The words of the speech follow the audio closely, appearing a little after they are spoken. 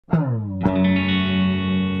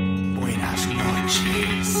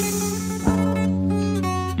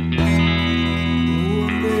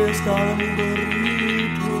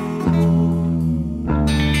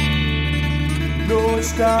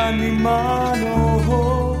está en mi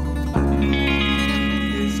mano,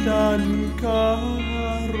 está en mi carro.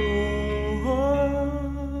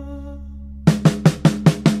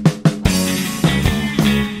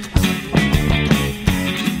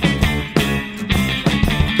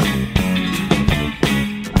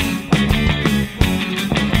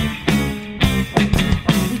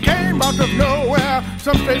 Of nowhere,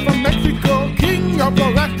 some straight from Mexico, king of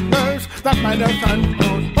the wrestlers, that man is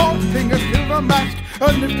Santo. All king is silver mask,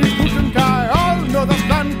 a nifty suit and tie. All know the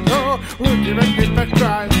Santo will give it his best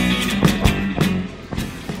try.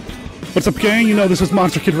 What's up, gang? You know this is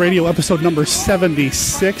Monster Kid Radio, episode number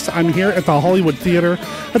 76. I'm here at the Hollywood Theater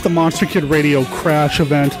at the Monster Kid Radio Crash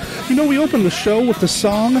event. You know, we opened the show with the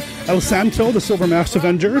song El Santo, the Silver Masked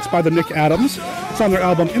Avenger. It's by the Nick Adams. It's on their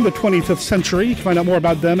album In the 25th Century. You can find out more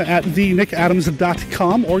about them at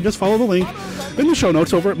thenickadams.com or just follow the link in the show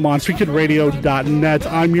notes over at monsterkidradio.net.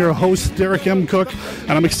 I'm your host, Derek M. Cook,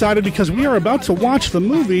 and I'm excited because we are about to watch the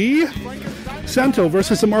movie Santo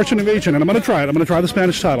versus the Martian invasion, and I'm going to try it. I'm going to try the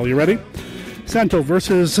Spanish title. You ready? Santo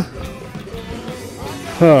versus...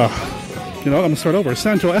 I'm going to start over.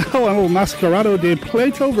 Santo el Mascarado de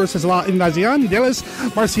Plato versus La Invasión de los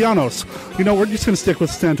Marcianos. You know, we're just going to stick with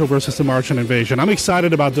Santo versus the Martian invasion. I'm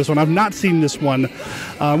excited about this one. I've not seen this one.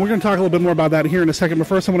 We're going to talk a little bit more about that here in a second. But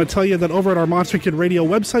first, I want to tell you that over at our Monster Kid Radio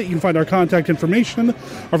website, you can find our contact information.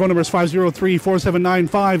 Our phone number is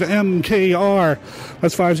 503-479-5MKR.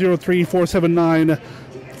 That's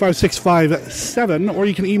 503-479-5657, or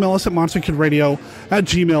you can email us at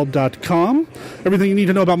monsterkidradio@gmail.com. Everything you need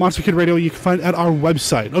to know about Monster Kid Radio you can find at our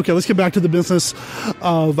website. Okay, let's get back to the business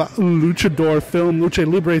of luchador film,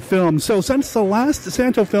 lucha libre film. So since the last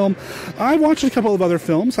Santo film, I've watched a couple of other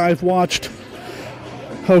films. I've watched,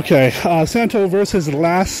 Santo versus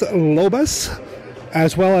Las Lobas,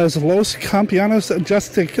 as well as Los Campeones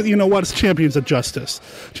Justice. You know what? It's Champions of Justice.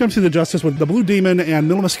 Champions of Justice with the Blue Demon and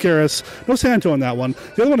Mil Mascaras. No Santo in that one.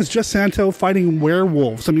 The other one is just Santo fighting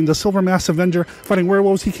werewolves. I mean, the Silver Masked Avenger fighting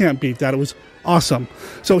werewolves, he can't beat that. It was awesome.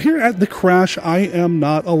 So here at the Crash, I am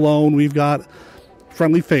not alone. We've got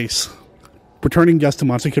friendly face, returning guest to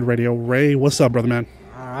Monster Kid Radio, Ray. What's up, brother man?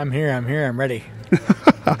 I'm here. I'm ready.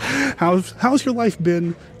 How's your life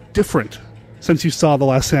been different since you saw the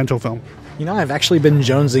last Santo film? You know, I've actually been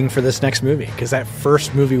jonesing for this next movie because that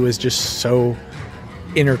first movie was just so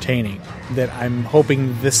entertaining that I'm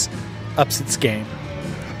hoping this ups its game.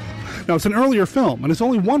 Now, it's an earlier film, and it's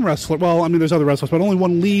only one wrestler. Well, I mean, there's other wrestlers, but only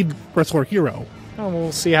one lead wrestler hero. Oh,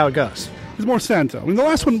 we'll see how it goes. It's more Santo. I mean, the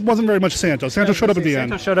last one wasn't very much Santo. Santo showed up at the end.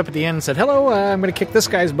 Santo showed up at the end and said, hello, I'm going to kick this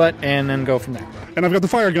guy's butt, and then go from there. And I've got the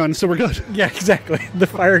fire gun, so we're good. Yeah, exactly. The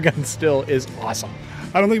fire gun still is awesome.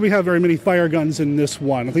 I don't think we have very many fire guns in this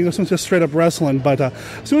one. I think this one's just straight up wrestling, but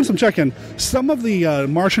doing some checking. Some of the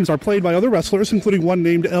Martians are played by other wrestlers, including one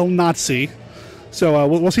named El Nazi. So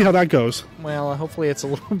we'll see how that goes. Well, hopefully it's a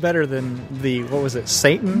little better than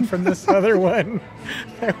Satan from this other one.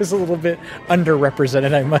 That was a little bit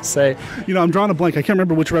underrepresented, I must say. You know, I'm drawing a blank. I can't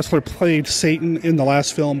remember which wrestler played Satan in the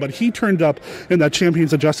last film, but he turned up in that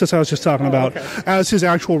Champions of Justice I was just talking about as his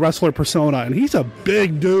actual wrestler persona, and he's a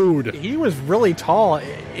big dude. He was really tall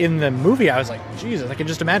in the movie. I was like, Jesus, I can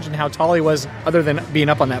just imagine how tall he was other than being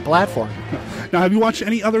up on that platform. Now, have you watched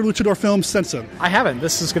any other luchador films since then? I haven't.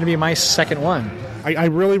 This is going to be my second one. I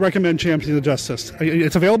really recommend Champions of Justice.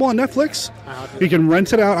 It's available on Netflix. You can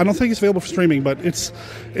rent it out. I don't think it's available for streaming, but it's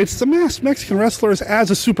the masked Mexican wrestlers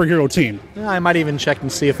as a superhero team. I might even check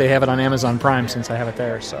and see if they have it on Amazon Prime since I have it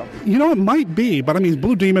there. So you know, it might be, but I mean,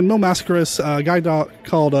 Blue Demon, Mil Mascaras, a guy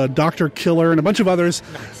called Dr. Killer, and a bunch of others.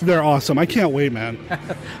 Nice. They're awesome. I can't wait, man.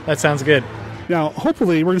 That sounds good. Now,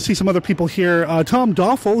 hopefully, we're going to see some other people here. Tom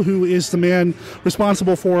Doffel, who is the man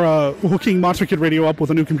responsible for hooking Monster Kid Radio up with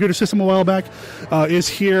a new computer system a while back, is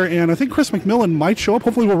here. And I think Chris McMillan might show up.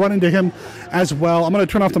 Hopefully, we'll run into him as well. I'm going to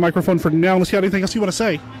turn off the microphone for now. Let's see anything else you want to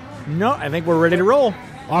say. No, I think we're ready to roll.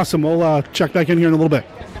 Awesome. We'll check back in here in a little bit.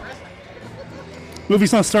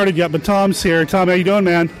 Movie's not started yet, but Tom's here. Tom, how you doing,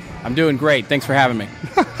 man? I'm doing great. Thanks for having me.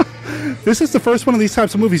 This is the first one of these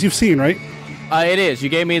types of movies you've seen, right? It is. You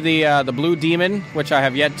gave me the Blue Demon, which I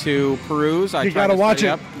have yet to peruse. You got to watch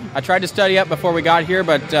it. I tried to study up before we got here,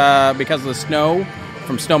 but because of the snow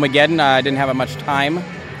from Snowmageddon, I didn't have much time.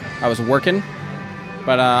 I was working,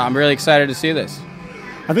 but I'm really excited to see this.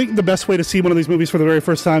 I think the best way to see one of these movies for the very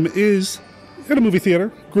first time is at a movie theater,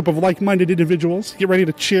 group of like-minded individuals. Get ready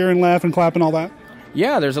to cheer and laugh and clap and all that.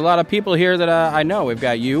 Yeah, there's a lot of people here that I know. We've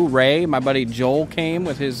got you, Ray, my buddy Joel came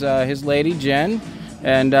with his lady, Jen.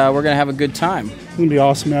 And we're going to have a good time. It's going to be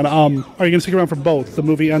awesome, man. Are you going to stick around for both, the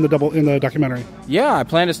movie and the documentary? Yeah, I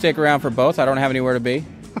plan to stick around for both. I don't have anywhere to be.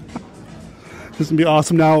 This is going to be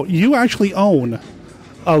awesome. Now, you actually own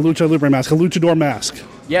a Lucha Libre mask, a luchador mask.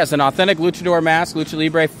 Yes, an authentic luchador mask, Lucha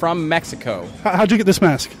Libre from Mexico. How'd you get this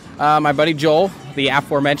mask? My buddy Joel, the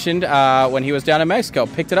aforementioned, when he was down in Mexico,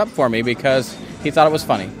 picked it up for me because he thought it was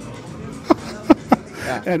funny.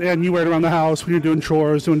 Yeah. And you wear it around the house when you're doing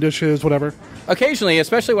chores, doing dishes, whatever? Occasionally,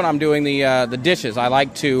 especially when I'm doing the dishes, I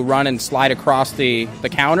like to run and slide across the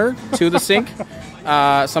counter to the sink.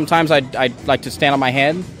 Sometimes I like to stand on my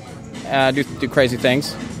head, do crazy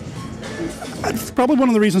things. That's probably one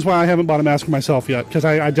of the reasons why I haven't bought a mask for myself yet, because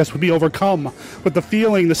I just would be overcome with the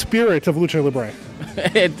feeling, the spirit of Lucha Libre.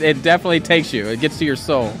 It definitely takes you. It gets to your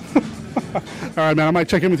soul. All right, man, I might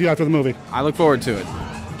check in with you after the movie. I look forward to it.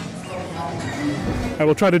 I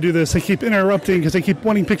will try to do this. They keep interrupting because they keep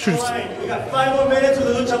wanting pictures. All right, we got 5 more minutes with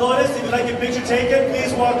the luchadores. If you'd like your picture taken,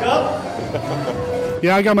 please walk up.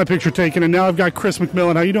 Yeah, I got my picture taken, and now I've got Chris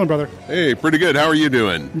McMillan. How you doing, brother? Hey, pretty good. How are you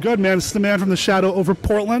doing? Good, man. This is the man from the shadow over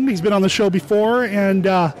Portland. He's been on the show before, and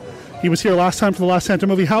he was here last time for the last Santo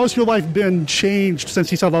movie. How has your life been changed since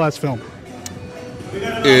you saw the last film?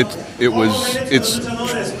 It's. Please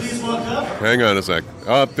walk up. Hang on a sec.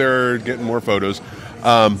 Up there, getting more photos.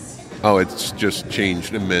 It's just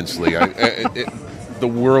changed immensely. The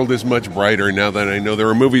world is much brighter now that I know there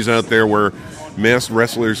are movies out there where masked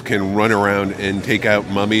wrestlers can run around and take out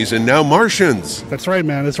mummies, and now Martians. That's right,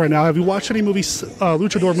 man. That's right. Now, have you watched any movies,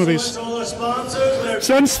 luchador movies?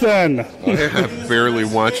 Since then? I have barely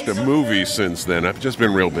watched a movie since then. I've just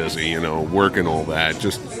been real busy, working all that.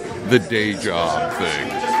 Just the day job thing.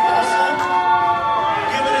 Give it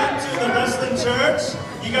up to the wrestling church.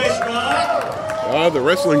 You guys rock. The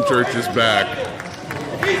wrestling church is back.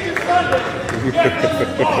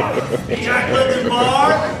 Jack London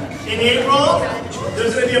Bar in April.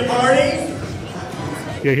 There's going to be a party.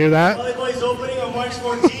 You hear that? Volleyball's opening on March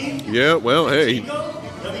 14th. Yeah, well, hey,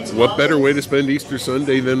 what better way to spend Easter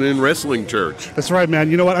Sunday than in wrestling church? That's right,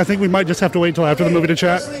 man. You know what? I think we might just have to wait till after the movie to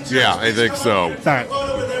chat. Yeah, I think so. All right.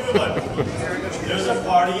 There's a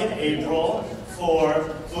party in April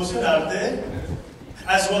for Fusionarte,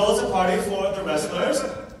 as well as a party for the wrestlers.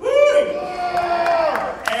 Woo!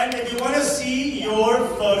 And if you want to see your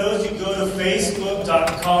photos, you go to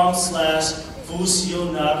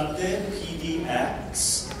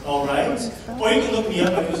facebook.com/fusionartepdx. All right? Or you can look me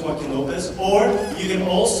up. My name is Joaquin Lopez. Or you can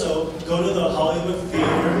also go to the Hollywood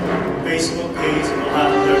Theater Facebook page, and we'll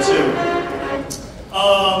have it there too.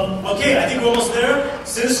 Okay, I think we're almost there.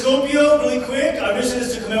 Cinescopio, really quick. Our mission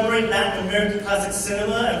is to commemorate Latin American classic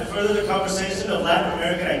cinema and further the conversation of Latin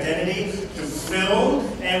American identity through film.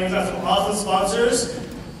 And we've got some awesome sponsors.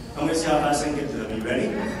 I'm going to see how fast I can get to them. Are you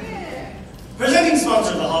ready? Presenting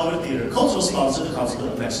sponsor, the Hollywood Theater. Cultural sponsor, the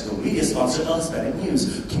Consulate of Mexico. Media sponsor, the Hispanic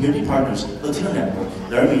News. Community partners, Latino Network,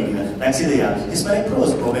 Learn Media, Maxidea, Hispanic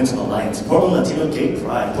Pros, Momentum Alliance, Portland Latino Gay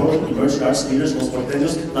Pride, Portland Emerging Arts Leaders, Los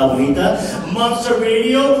Porteños, La Bonita, Monster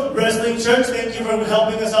Radio, Wrestling Church, thank you for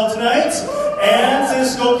helping us out tonight. And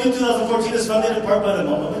Cinescopio 2014 is funded in part by the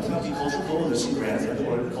Multnomah County Cultural Coalition Grants and the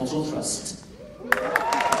Oregon Cultural Trust.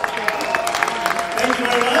 Thank you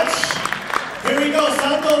very much. Here we go,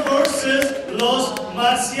 Santo versus Los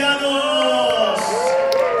Marcianos.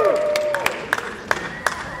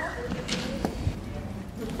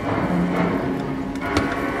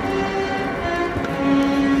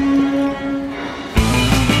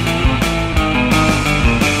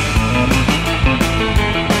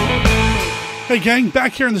 Hey, gang,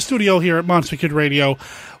 back here in the studio here at Monster Kid Radio.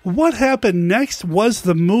 What happened next was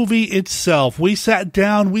the movie itself. We sat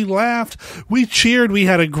down, we laughed, we cheered, we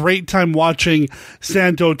had a great time watching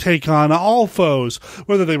Santo take on all foes,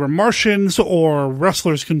 whether they were Martians or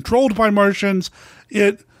wrestlers controlled by Martians.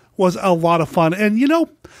 It was a lot of fun. And,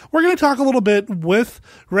 we're going to talk a little bit with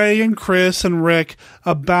Ray and Chris and Rick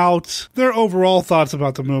about their overall thoughts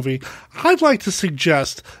about the movie. I'd like to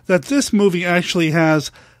suggest that this movie actually has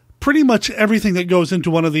pretty much everything that goes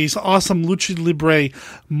into one of these awesome Lucha Libre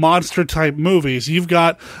monster-type movies. You've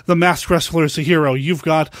got the masked wrestler as a hero. You've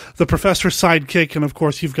got the professor's sidekick, and of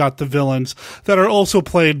course you've got the villains that are also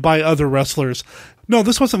played by other wrestlers. No,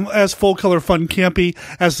 this wasn't as full-color fun campy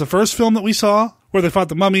as the first film that we saw, where they fought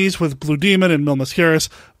the mummies with Blue Demon and Mil Mascaras,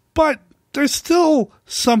 but there's still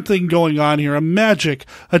something going on here, a magic,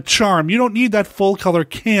 a charm. You don't need that full-color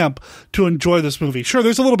camp to enjoy this movie. Sure,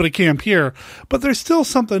 there's a little bit of camp here, but there's still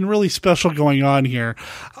something really special going on here.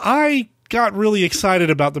 I got really excited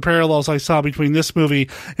about the parallels I saw between this movie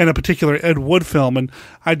and a particular Ed Wood film, and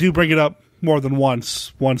I do bring it up more than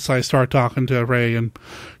once I start talking to Ray and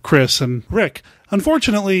Chris and Rick.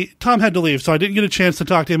 Unfortunately, Tom had to leave, so I didn't get a chance to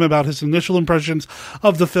talk to him about his initial impressions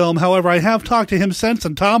of the film. However, I have talked to him since,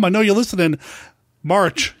 and Tom, I know you're listening.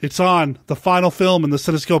 March, it's on. The final film in the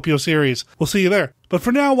Cinescopio series. We'll see you there. But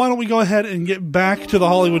for now, why don't we go ahead and get back to the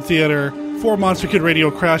Hollywood Theater for Monster Kid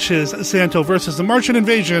Radio Crash's Santo versus the Martian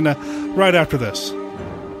Invasion right after this.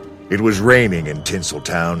 It was raining in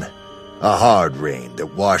Tinseltown. A hard rain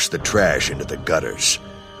that washed the trash into the gutters.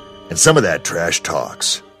 And some of that trash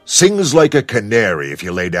talks. Sings like a canary if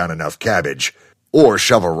you lay down enough cabbage, or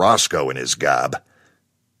shove a Roscoe in his gob.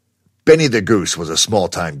 Benny the Goose was a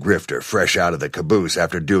small-time grifter fresh out of the caboose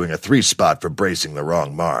after doing a 3-spot for bracing the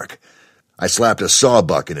wrong mark. I slapped a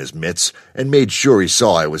sawbuck in his mitts and made sure he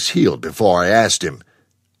saw I was healed before I asked him,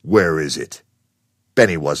 "Where is it?"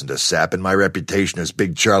 Benny wasn't a sap, and my reputation as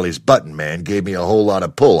Big Charlie's button man gave me a whole lot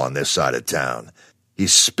of pull on this side of town. He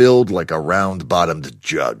spilled like a round-bottomed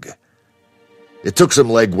jug. It took some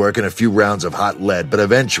legwork and a few rounds of hot lead, but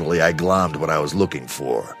eventually I glommed what I was looking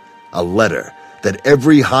for. A letter that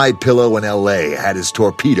every high pillow in L.A. had his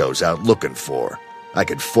torpedoes out looking for. I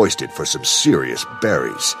could foist it for some serious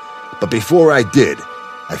berries. But before I did,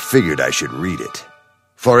 I figured I should read it.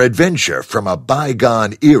 For adventure from a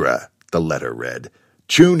bygone era, the letter read,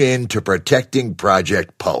 tune in to Protecting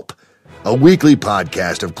Project Pulp, a weekly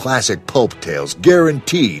podcast of classic pulp tales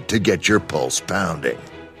guaranteed to get your pulse pounding.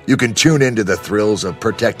 You can tune into the thrills of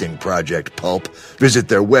Protecting Project Pulp. Visit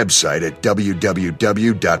their website at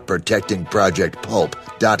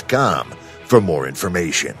www.protectingprojectpulp.com for more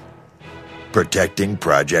information. Protecting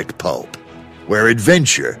Project Pulp, where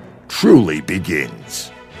adventure truly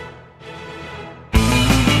begins.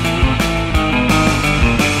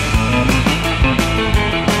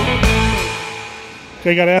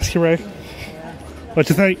 Okay, I gotta ask you, Ray. What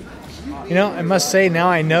you think? You know, I must say now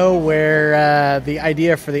I know where the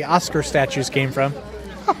idea for the Oscar statues came from.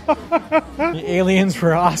 The aliens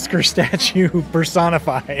were Oscar statue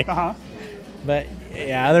personified. Uh-huh. But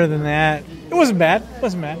yeah, other than that, it wasn't bad. I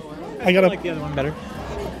like the other one better.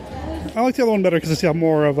 I like the other one better because it's got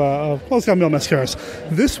more of it's got male mascaras.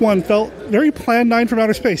 This one felt very Plan 9 from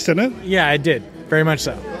outer space, didn't it? Yeah, it did. Very much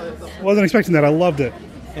so. Wasn't expecting that. I loved it.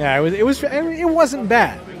 Yeah, it wasn't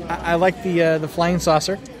bad. I like the flying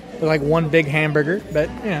saucer. Like one big hamburger, but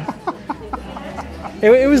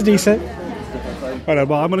it was decent. All right,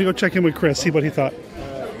 well, I'm gonna go check in with Chris, see what he thought.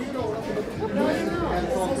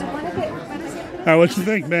 All right, what you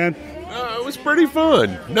think, man? It was pretty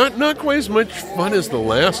fun. Not quite as much fun as the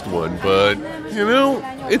last one, but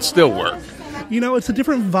it still worked. It's a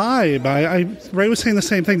different vibe. Ray was saying the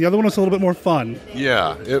same thing. The other one was a little bit more fun.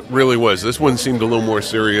 Yeah, it really was. This one seemed a little more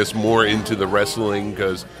serious, more into the wrestling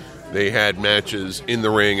because they had matches in the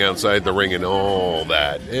ring, outside the ring, and all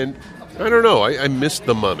that. And I don't know. I missed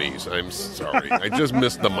the mummies. I'm sorry. I just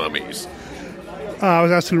missed the mummies. I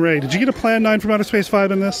was asking Ray, did you get a Plan 9 from outer space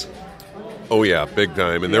vibe in this? Oh, yeah, big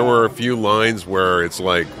time. And there were a few lines where it's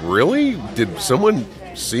like, really? Did someone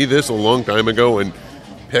see this a long time ago and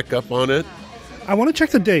pick up on it? I want to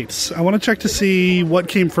check the dates. I want to check to see what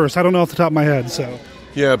came first. I don't know off the top of my head, so...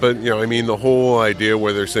 Yeah, but, the whole idea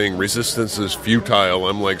where they're saying resistance is futile,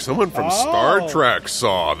 I'm like, someone from Star Trek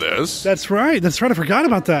saw this. That's right. I forgot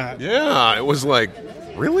about that. Yeah, it was like,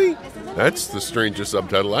 really? That's the strangest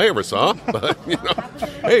subtitle I ever saw. But,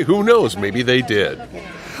 hey, who knows? Maybe they did.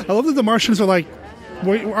 I love that the Martians are like,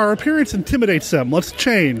 our appearance intimidates them. Let's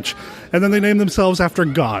change. And then they name themselves after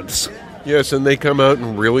gods. Yes, and they come out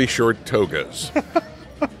in really short togas.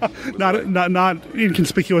 Not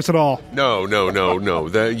inconspicuous at all. No.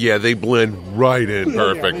 They blend right in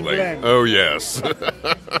perfectly. Oh, yes.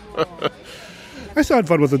 I still had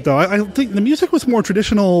fun with it, though. I think the music was more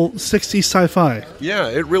traditional 60s sci-fi. Yeah,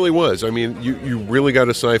 it really was. You really got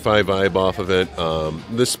a sci-fi vibe off of it.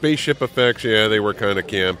 The spaceship effects, they were kind of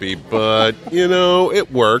campy, but,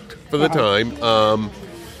 it worked for the time.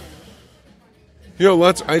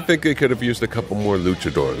 I think they could have used a couple more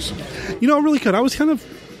luchadors. It really could. I was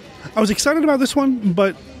excited about this one,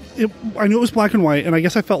 but I knew it was black and white, and I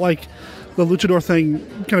guess I felt like the luchador thing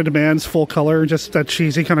kind of demands full color, just that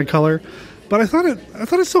cheesy kind of color. But I thought it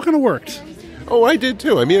still kind of worked. Oh, I did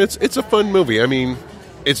too. It's a fun movie.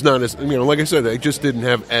 It's not as like I said, I just didn't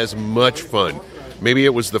have as much fun. Maybe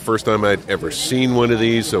it was the first time I'd ever seen one of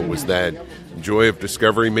these, so it was that joy of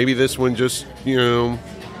discovery. Maybe this one just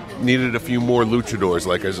needed a few more luchadors,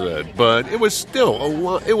 like I said, but it was still a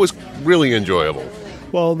lot. It was really enjoyable.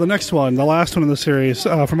 Well, the next one, the last one in the series,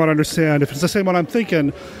 from what I understand, if it's the same one I'm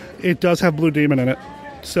thinking, it does have Blue Demon in it,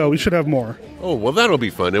 so we should have more. Oh, well, that'll be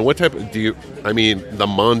fun. And what type of the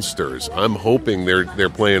monsters? I'm hoping they're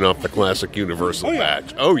playing off the classic Universal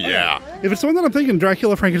batch. Oh yeah. If it's the one that I'm thinking,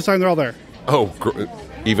 Dracula, Frankenstein, they're all there. Oh,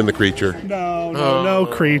 even the creature? No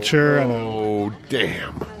creature. Oh,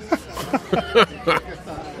 damn.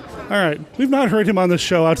 All right. We've not heard him on the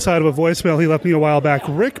show outside of a voicemail he left me a while back.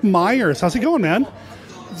 Rick Myers. How's it going, man?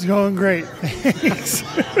 It's going great. Thanks.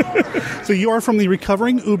 So you are from the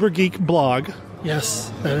Recovering Uber Geek blog. Yes,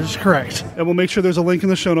 that is correct. And we'll make sure there's a link in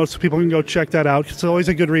the show notes so people can go check that out. It's always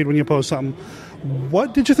a good read when you post something.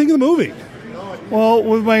 What did you think of the movie? Well,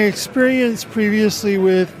 with my experience previously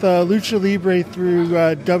with Lucha Libre through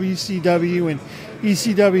WCW and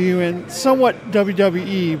ECW and somewhat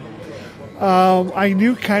WWE, I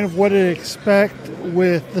knew kind of what to expect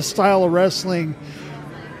with the style of wrestling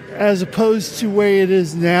as opposed to the way it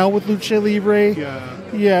is now with Lucha Libre.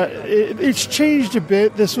 Yeah, it's changed a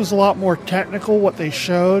bit. This was a lot more technical, what they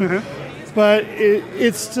showed, but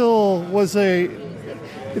it still was the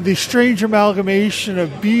strange amalgamation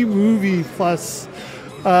of B-movie plus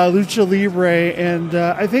Lucha Libre, and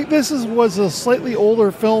I think this was a slightly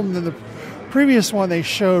older film than the previous one they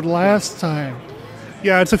showed last time.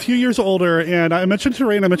 Yeah, it's a few years older, and I mentioned to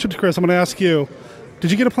Ray and I mentioned to Chris, I'm going to ask you, did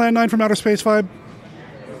you get a Plan 9 from Outer Space vibe?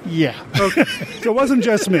 Yeah. Okay. So it wasn't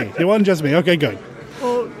just me. Okay, good.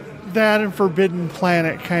 Well, that and Forbidden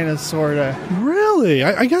Planet kind of, sort of. Really?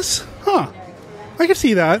 I guess, I could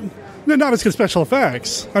see that. Not as good special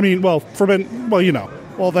effects. I mean, well, you know.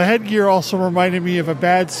 Well, the headgear also reminded me of a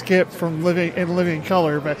bad skip from Living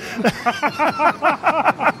Color, but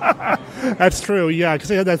that's true. Yeah, because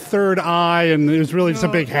they had that third eye, and it was really just a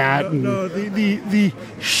big hat. No, the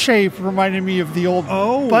shape reminded me of the old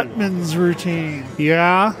Buttman's routine.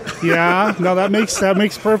 Yeah. No, that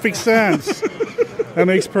makes perfect sense. That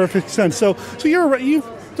makes perfect sense. So you're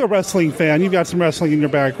a wrestling fan. You've got some wrestling in your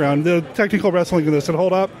background. The technical wrestling in this, did it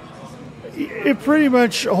hold up? It pretty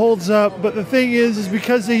much holds up, but the thing is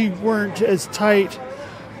because they weren't as tight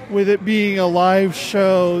with it being a live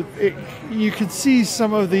show, you could see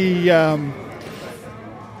some of the,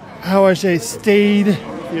 stayed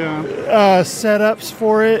setups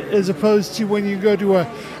for it, as opposed to when you go to an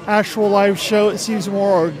actual live show, it seems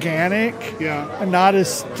more organic and not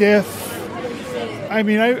as stiff. I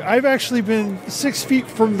mean, I've actually been 6 feet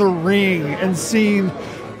from the ring and seen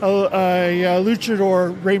a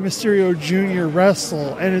luchador, Rey Mysterio Jr.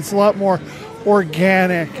 wrestle, and it's a lot more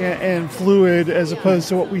organic and fluid as opposed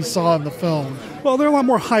to what we saw in the film. Well, they're a lot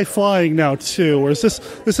more high-flying now, too, whereas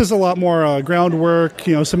this is a lot more groundwork,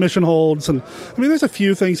 submission holds, and I mean, there's a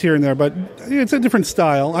few things here and there, but it's a different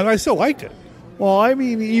style, and I still liked it. Well, I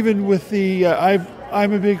mean, even with the,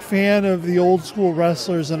 I'm a big fan of the old school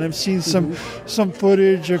wrestlers, and I've seen some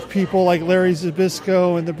footage of people like Larry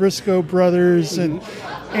Zbyszko and the Briscoe brothers and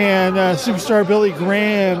Superstar Billy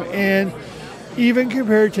Graham, and even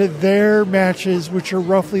compared to their matches, which are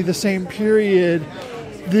roughly the same period,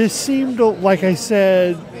 this seemed, like I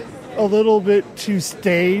said, a little bit too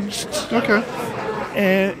staged. Okay.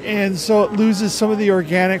 And so it loses some of the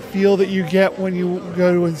organic feel that you get when you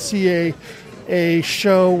go and see a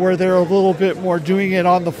show where they're a little bit more doing it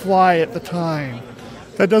on the fly at the time.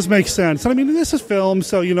 That does make sense. And I mean, this is film,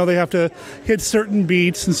 so, they have to hit certain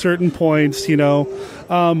beats and certain points, The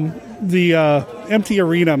empty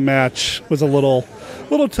arena match was a little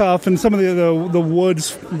tough, and some of the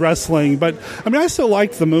woods wrestling. But, I mean, I still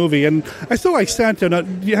liked the movie, and I still like Santo. Now,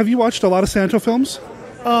 have you watched a lot of Santo films?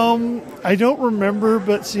 I don't remember,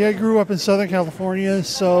 but see, I grew up in Southern California,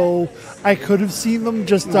 so I could have seen them,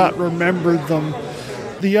 just not remembered them.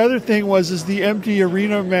 The other thing was the empty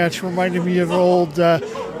arena match reminded me of an old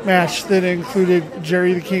match that included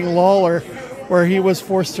Jerry the King Lawler, where he was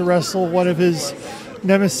forced to wrestle one of his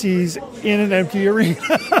nemesis in an empty arena.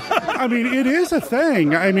 I mean, it is a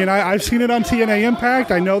thing. I mean, I've seen it on TNA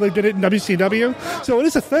Impact. I know they did it in WCW, so it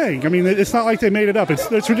is a thing. I mean, it's not like they made it up. It's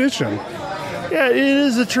their tradition. Yeah, it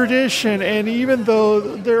is a tradition, and even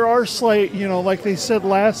though there are slight, like they said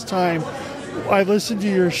last time, I listened to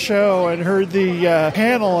your show and heard the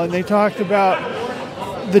panel, and they talked about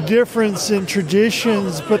the difference in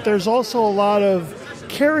traditions, but there's also a lot of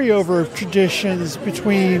carryover of traditions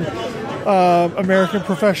between American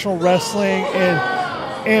professional wrestling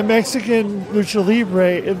and Mexican lucha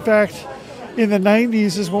libre. In fact, in the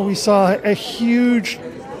 90s is when we saw a huge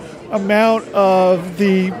amount of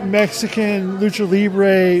the Mexican lucha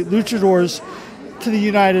libre luchadors to the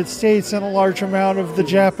United States, and a large amount of the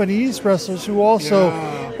Japanese wrestlers who also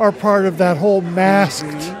are part of that whole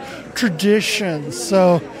masked tradition.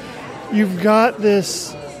 So you've got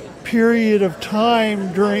this period of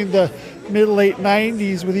time during the mid-late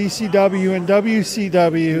 90s with ECW and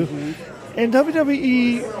WCW, and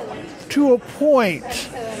WWE to a point.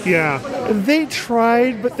 Yeah. They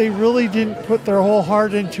tried, but they really didn't put their whole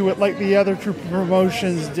heart into it like the other two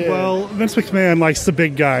promotions did. Well, Vince McMahon likes the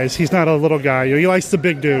big guys. He's not a little guy. He likes the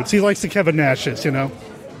big dudes. He likes the Kevin Nashes,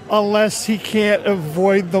 unless he can't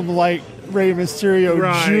avoid them like Rey Mysterio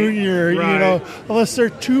Jr., you know, unless they're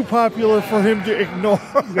too popular for him to ignore.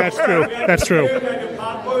 That's true. That's true.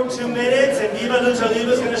 Popcorn 2 minutes, and Viva Lucha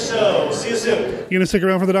Libre's going to show. See you soon. You going to stick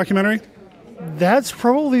around for the documentary? That's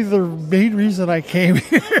probably the main reason I came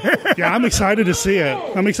here. Yeah, I'm excited to see it.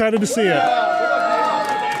 I'm excited to see it.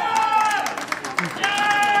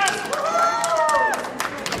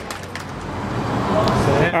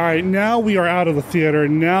 All right, now we are out of the theater.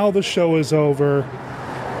 Now the show is over.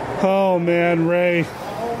 Oh man, Ray,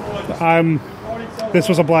 this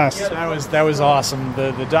was a blast. That was awesome.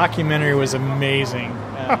 The documentary was amazing.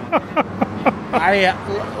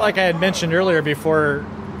 Like I had mentioned earlier before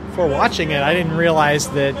watching it, I didn't realize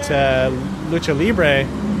that Lucha Libre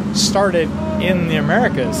started in the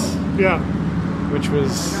Americas. Yeah, which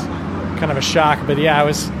was kind of a shock. But yeah, I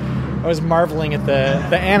was marveling at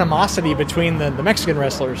the animosity between the Mexican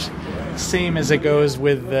wrestlers. Same as it goes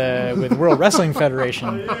with World Wrestling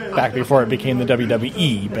Federation back before it became the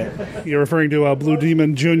WWE. But you're referring to Blue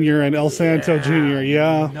Demon Jr. and El Santo Jr.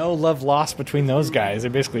 Yeah, no love lost between those guys. They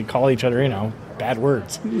basically call each other, bad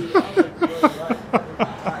words.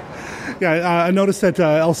 Yeah, I noticed that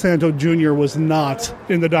El Santo Jr. was not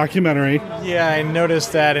in the documentary. Yeah, I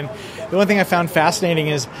noticed that, and the one thing I found fascinating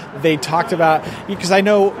is they talked about, because I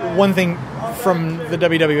know one thing from the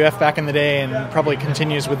WWF back in the day and probably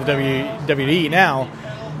continues with the WWE now,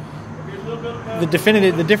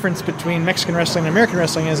 the difference between Mexican wrestling and American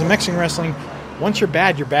wrestling is in Mexican wrestling, once you're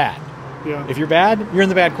bad, you're bad. Yeah. If you're bad, you're in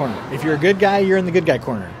the bad corner. If you're a good guy, you're in the good guy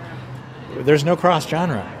corner. There's no cross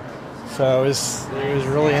genre. So it was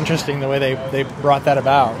really interesting the way they brought that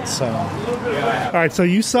about. So, all right. So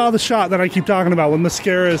you saw the shot that I keep talking about when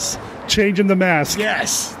Mascara's changing the mask.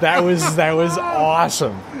 Yes, that was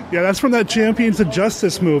awesome. Yeah, that's from that Champions of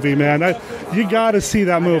Justice movie, man. You got to see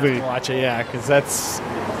that movie. Watch it, yeah, because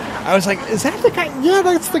I was like, is that the guy? Yeah,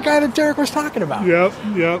 that's the guy that Derek was talking about. Yep.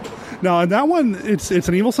 No, and that one, it's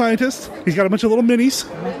an evil scientist. He's got a bunch of little minis.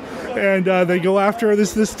 And they go after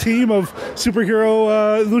this team of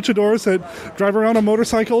superhero luchadors that drive around on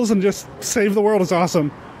motorcycles and just save the world. It's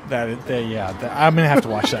awesome. I'm gonna have to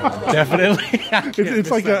watch that one. Definitely. It's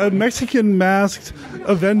like a Mexican masked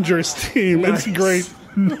Avengers team. Nice. It's great.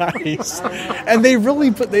 Nice. And they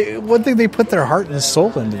really put their heart and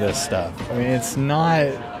soul into this stuff. I mean, it's not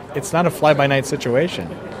a fly by night situation.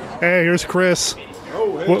 Hey, here's Chris.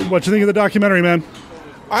 What you think of the documentary, man?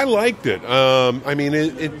 I liked it. I mean,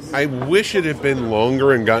 I wish it had been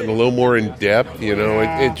longer and gotten a little more in depth.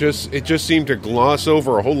 It just seemed to gloss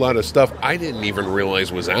over a whole lot of stuff I didn't even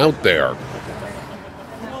realize was out there.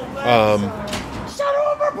 Shut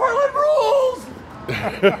over, Portland rules.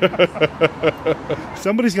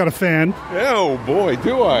 Somebody's got a fan. Oh boy,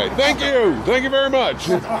 do I! Thank you very much.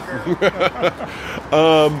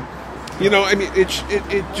 I mean,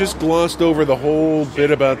 it just glossed over the whole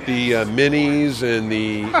bit about the minis and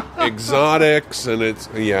the exotics, and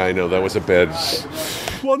I know that was a bad.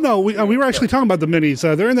 Well, no, we were actually talking about the minis.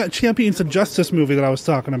 They're in that Champions of Justice movie that I was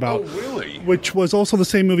talking about. Oh, really? Which was also the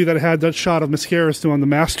same movie that had that shot of Mascaras doing the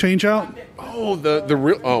mask change out. Oh, the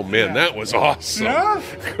real. Oh man, that was awesome. Yeah?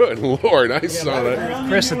 Good Lord, I saw that.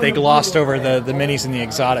 Chris, that they glossed over the minis and the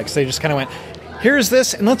exotics. They just kind of went, here's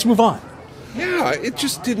this, and let's move on. Yeah, it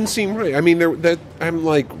just didn't seem right. I mean, I'm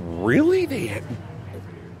like, really?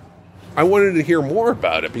 I wanted to hear more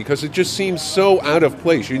about it because it just seems so out of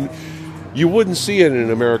place. You wouldn't see it in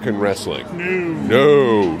American wrestling.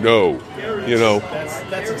 No.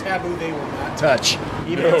 That's a taboo they will not touch.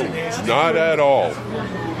 No, not at all.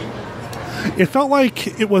 It felt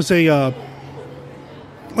like it was a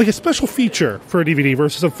special feature for a DVD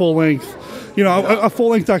versus a full length. A full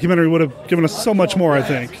length documentary would have given us so much more, I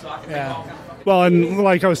think. Yeah. Well, and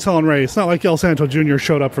like I was telling Ray, it's not like El Santo Jr.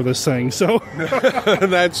 showed up for this thing, so...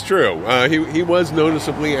 That's true. He was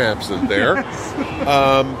noticeably absent there.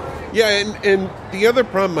 And the other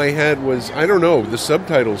problem I had was, I don't know, the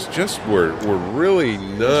subtitles just were really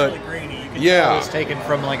not... It was taken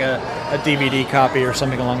from like a DVD copy or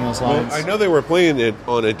something along those lines. Well, I know they were playing it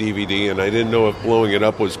on a DVD, and I didn't know if blowing it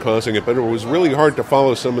up was causing it, but it was really hard to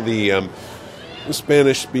follow some of the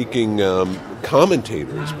Spanish-speaking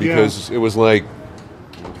commentators because it was like,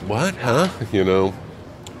 what, huh?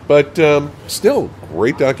 But still,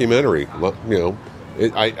 great documentary.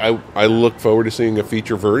 I look forward to seeing a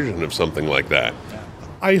feature version of something like that.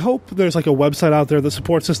 I hope there's like a website out there that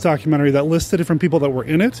supports this documentary that lists the different people that were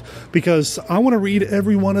in it, because I want to read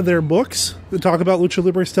every one of their books that talk about Lucha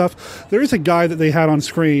Libre stuff. There is a guy that they had on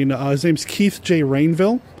screen. His name's Keith J.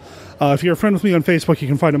 Rainville. If you're a friend with me on Facebook, you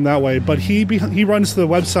can find him that way. But he runs the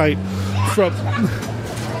website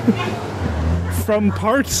From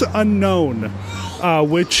Parts Unknown,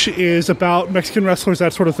 which is about Mexican wrestlers,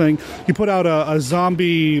 that sort of thing. He put out a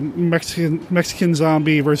zombie, Mexican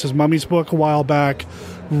zombie versus mummies book a while back.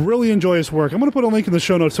 Really enjoy his work. I'm going to put a link in the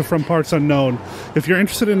show notes to From Parts Unknown. If you're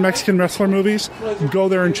interested in Mexican wrestler movies, go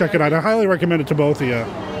there and check it out. I highly recommend it to both of you.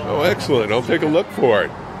 Oh, excellent. I'll take a look for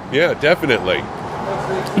it. Yeah, definitely.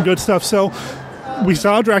 Good stuff. So, we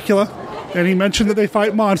saw Dracula, and he mentioned that they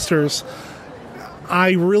fight monsters.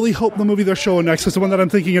 I really hope the movie they're showing next is the one that I'm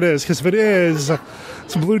thinking it is, because if it is,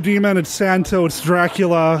 it's Blue Demon, it's Santo, it's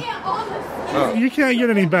Dracula. You can't get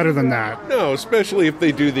any better than that. No, especially if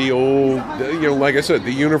they do the old, like I said,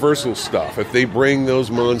 the Universal stuff. If they bring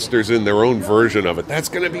those monsters in their own version of it, that's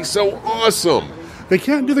going to be so awesome. They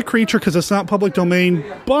can't do The Creature because it's not public domain,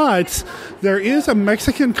 but there is a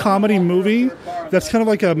Mexican comedy movie that's kind of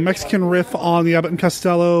like a Mexican riff on the Abbott and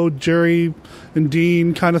Costello, Jerry and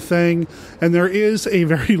Dean kind of thing, and there is a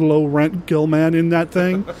very low-rent Gilman in that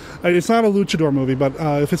thing. It's not a luchador movie, but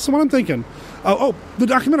if it's the one I'm thinking. The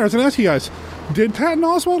documentary, I was going to ask you guys, did Patton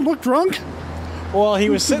Oswalt look drunk? Well, he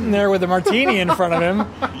was sitting there with a martini in front of him.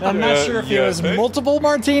 I'm not sure if it was multiple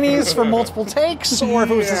martinis for multiple takes or if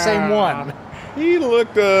it was the same one. He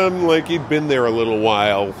looked like he'd been there a little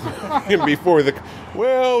while before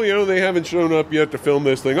they haven't shown up yet to film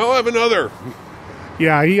this thing. I'll have another.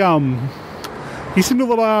 Yeah, he seemed a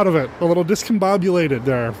little out of it, a little discombobulated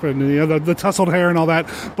there, and the tousled hair and all that.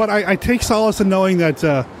 But I take solace in knowing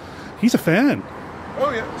that he's a fan.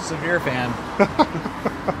 Oh yeah, severe fan.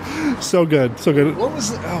 So good, so good.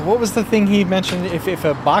 What was the thing he mentioned? If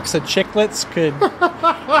a box of chiclets could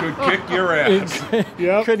kick your ass,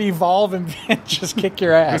 could evolve and just kick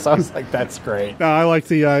your ass. I was like, that's great. No, I like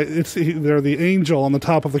they're the angel on the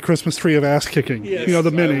top of the Christmas tree of ass kicking. Yes, the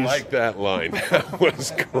minis. I like that line. That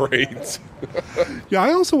was great. Yeah,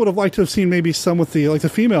 I also would have liked to have seen maybe some with the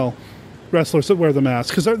female wrestlers that wear the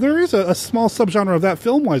mask, because there is a small subgenre of that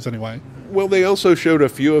film wise anyway. Well, they also showed a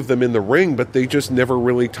few of them in the ring, but they just never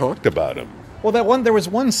really talked about them. Well, there was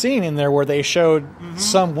one scene in there where they showed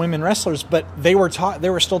some women wrestlers, but they were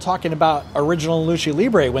still talking about original Lucha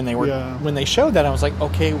Libre when they showed that. I was like,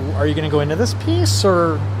 okay, are you going to go into this piece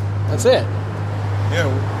or that's it?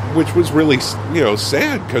 Yeah, which was really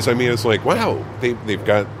sad, because it's like, wow, they've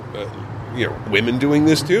got women doing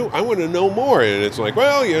this too. I want to know more, and it's like,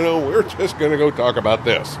 well, we're just going to go talk about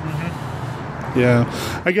this. Yeah,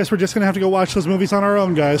 I guess we're just going to have to go watch those movies on our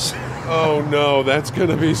own, guys. Oh, no, that's going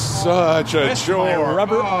to be such a chore.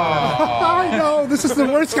 Rubber. I know, this is the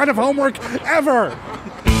worst kind of homework ever.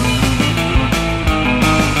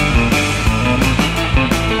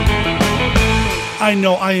 I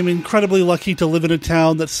know I am incredibly lucky to live in a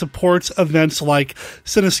town that supports events like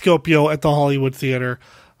Cinescopio at the Hollywood Theater.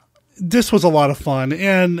 This was a lot of fun,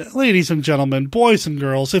 and ladies and gentlemen, boys and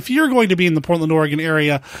girls, if you're going to be in the Portland, Oregon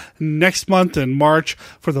area next month in March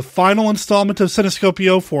for the final installment of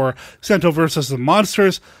Cinescopio for Santo versus the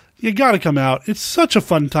Monsters, you gotta come out. It's such a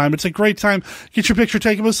fun time. It's a great time. Get your picture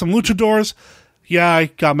taken with some luchadors. Yeah, I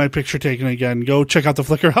got my picture taken again. Go check out the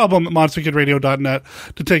Flickr album at monsterkidradio.net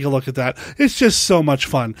to take a look at that. It's just so much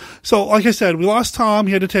fun. So, like I said, we lost Tom.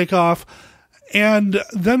 He had to take off. And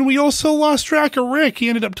then we also lost track of Rick. He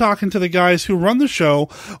ended up talking to the guys who run the show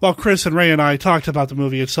while Chris and Ray and I talked about the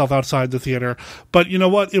movie itself outside the theater. But you know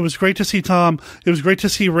what? It was great to see Tom. It was great to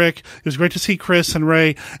see Rick. It was great to see Chris and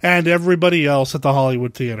Ray and everybody else at the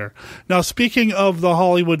Hollywood Theater. Now, speaking of the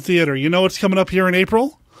Hollywood Theater, you know what's coming up here in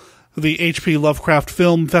April? The HP Lovecraft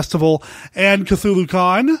Film Festival and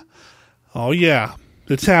CthulhuCon. Oh, yeah.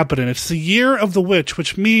 It's happening. It's the year of the witch,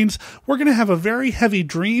 which means we're going to have a very heavy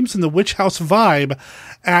Dreams in the Witch House vibe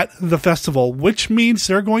at the festival, which means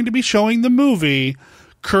they're going to be showing the movie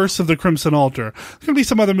Curse of the Crimson Altar. There's going to be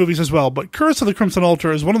some other movies as well, but Curse of the Crimson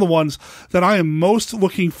Altar is one of the ones that I am most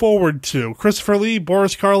looking forward to. Christopher Lee,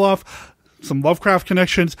 Boris Karloff, some Lovecraft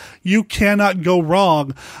connections. You cannot go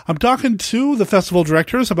wrong. I'm talking to the festival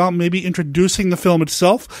directors about maybe introducing the film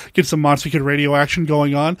itself, get some Monster Kid Radio action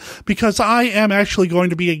going on, because I am actually going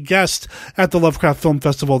to be a guest at the Lovecraft Film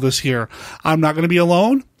Festival this year. I'm not going to be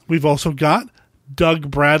alone. We've also got Doug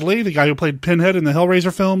Bradley, the guy who played Pinhead in the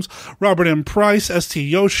Hellraiser films, Robert M. Price, S.T.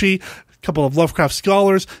 Yoshi, couple of Lovecraft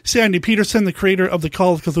scholars, Sandy Peterson, the creator of the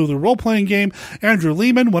Call of Cthulhu role-playing game, Andrew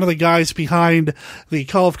Lehman, one of the guys behind the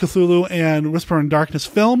Call of Cthulhu and Whisper in Darkness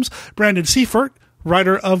films, Brandon Seifert,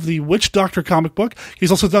 writer of the Witch Doctor comic book.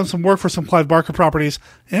 He's also done some work for some Clive Barker properties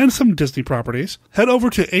and some Disney properties. Head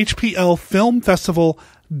over to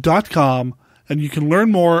hplfilmfestival.com and you can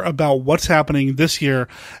learn more about what's happening this year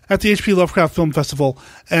at the HP Lovecraft Film Festival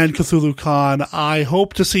and CthulhuCon. I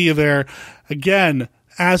hope to see you there. Again,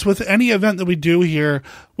 As with any event that we do here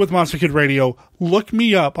with Monster Kid Radio, look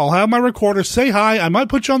me up. I'll have my recorder, say hi, I might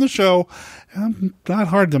put you on the show. I'm not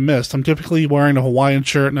hard to miss. I'm typically wearing a Hawaiian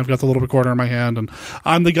shirt, and I've got the little recorder in my hand, and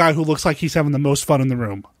I'm the guy who looks like he's having the most fun in the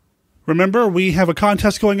room. Remember, we have a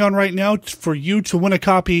contest going on right now for you to win a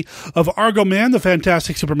copy of Argo Man, the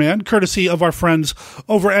Fantastic Superman, courtesy of our friends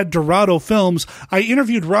over at Dorado Films. I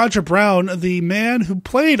interviewed Roger Brown, the man who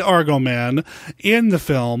played Argo Man in the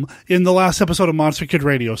film, in the last episode of Monster Kid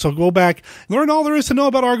Radio. So go back, learn all there is to know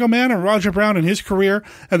about Argo Man and Roger Brown and his career,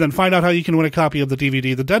 and then find out how you can win a copy of the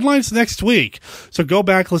DVD. The deadline's next week, so go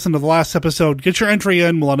back, listen to the last episode, get your entry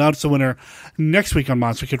in. We'll announce the winner next week on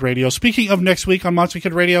Monster Kid Radio. Speaking of next week on Monster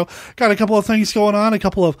Kid Radio, got a couple of things going on, a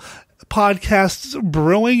couple of podcasts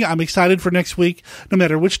brewing. I'm excited for next week, no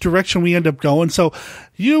matter which direction we end up going. So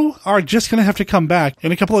you are just going to have to come back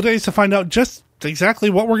in a couple of days to find out just exactly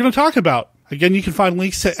what we're going to talk about. Again, you can find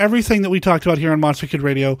links to everything that we talked about here on Monster Kid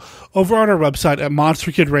Radio over on our website at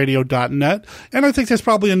monsterkidradio.net. And I think there's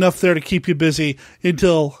probably enough there to keep you busy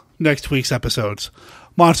until next week's episodes.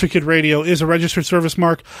 Monster Kid Radio is a registered service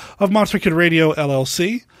mark of Monster Kid Radio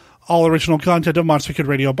LLC. All original content of Monster Kid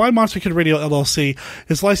Radio by Monster Kid Radio LLC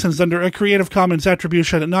is licensed under a Creative Commons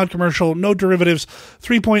Attribution, Non-Commercial, No Derivatives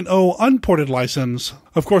 3.0 Unported license.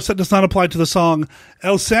 Of course, that does not apply to the song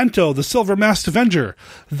El Santo, the Silver Masked Avenger.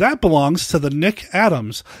 That belongs to the Nick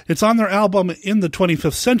Adams. It's on their album In the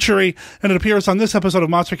 25th Century, and it appears on this episode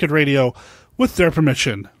of Monster Kid Radio with their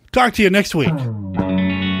permission. Talk to you next week.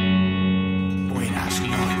 Buenas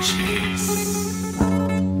noches.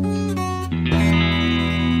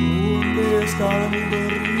 Está mi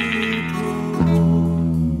perrito,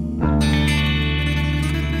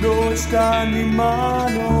 no está en mi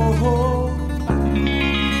mano,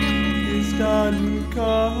 está en mi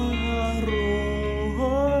carro.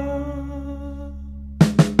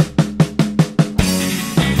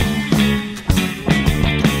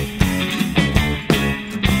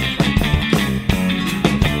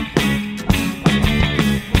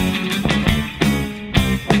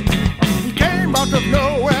 He came out of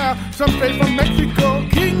nowhere, some straight from Mexico,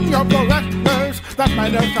 king of the wrestlers, that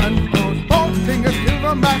might have Santo, boasting a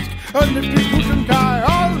silver mask, a nifty suit and tie,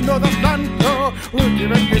 all know the Santo will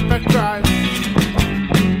give it his best try.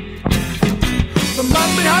 The man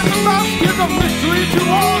behind the mask is a mystery to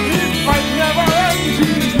all, his fight never ends,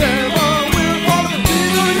 he never will fall. The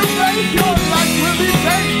deal you face, your life will be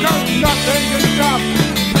safe, cause nothing can stop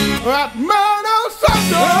that man El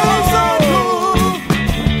Santo.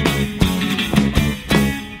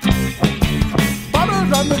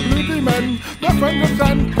 And the blue men, the friend of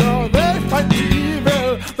Santo, they fight the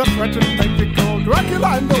evil, the threatened Mexico,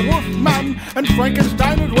 Dracula and the Wolfman, and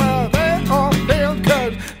Frankenstein is where they all failed,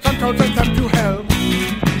 cause Santo sent them to hell.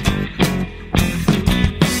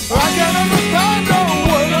 I can't understand the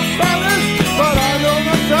word of Spanish, but I know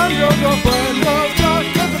that Santo's a friend of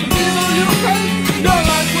justice, and the evil you face, your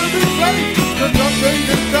life will be safe, cause nothing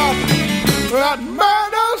can stop that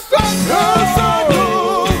man of Santo.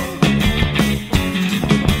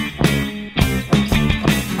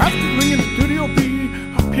 After ringing Studio B,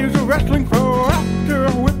 appears a wrestling pro after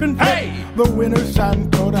a whipping fit. Hey! The winner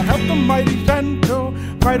Santo, to help the mighty Santo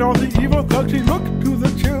fight all the evil thugs. He looks to the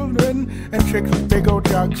children and shakes his big old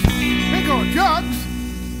jugs. Big old jugs?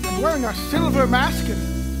 And wearing a silver mask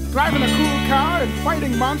and driving a cool car and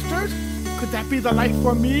fighting monsters? Could that be the life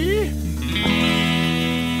for me?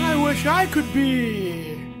 I wish I could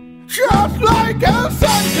be just like El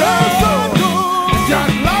Santo!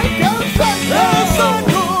 Just like El Santo!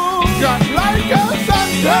 Just like El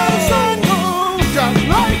Santo, just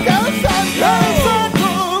like El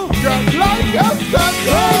Santo, just like El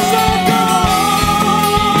Santo.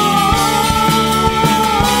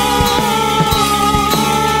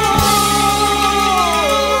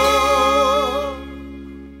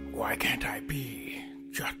 Why can't I be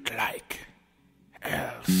just like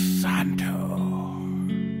El Santo?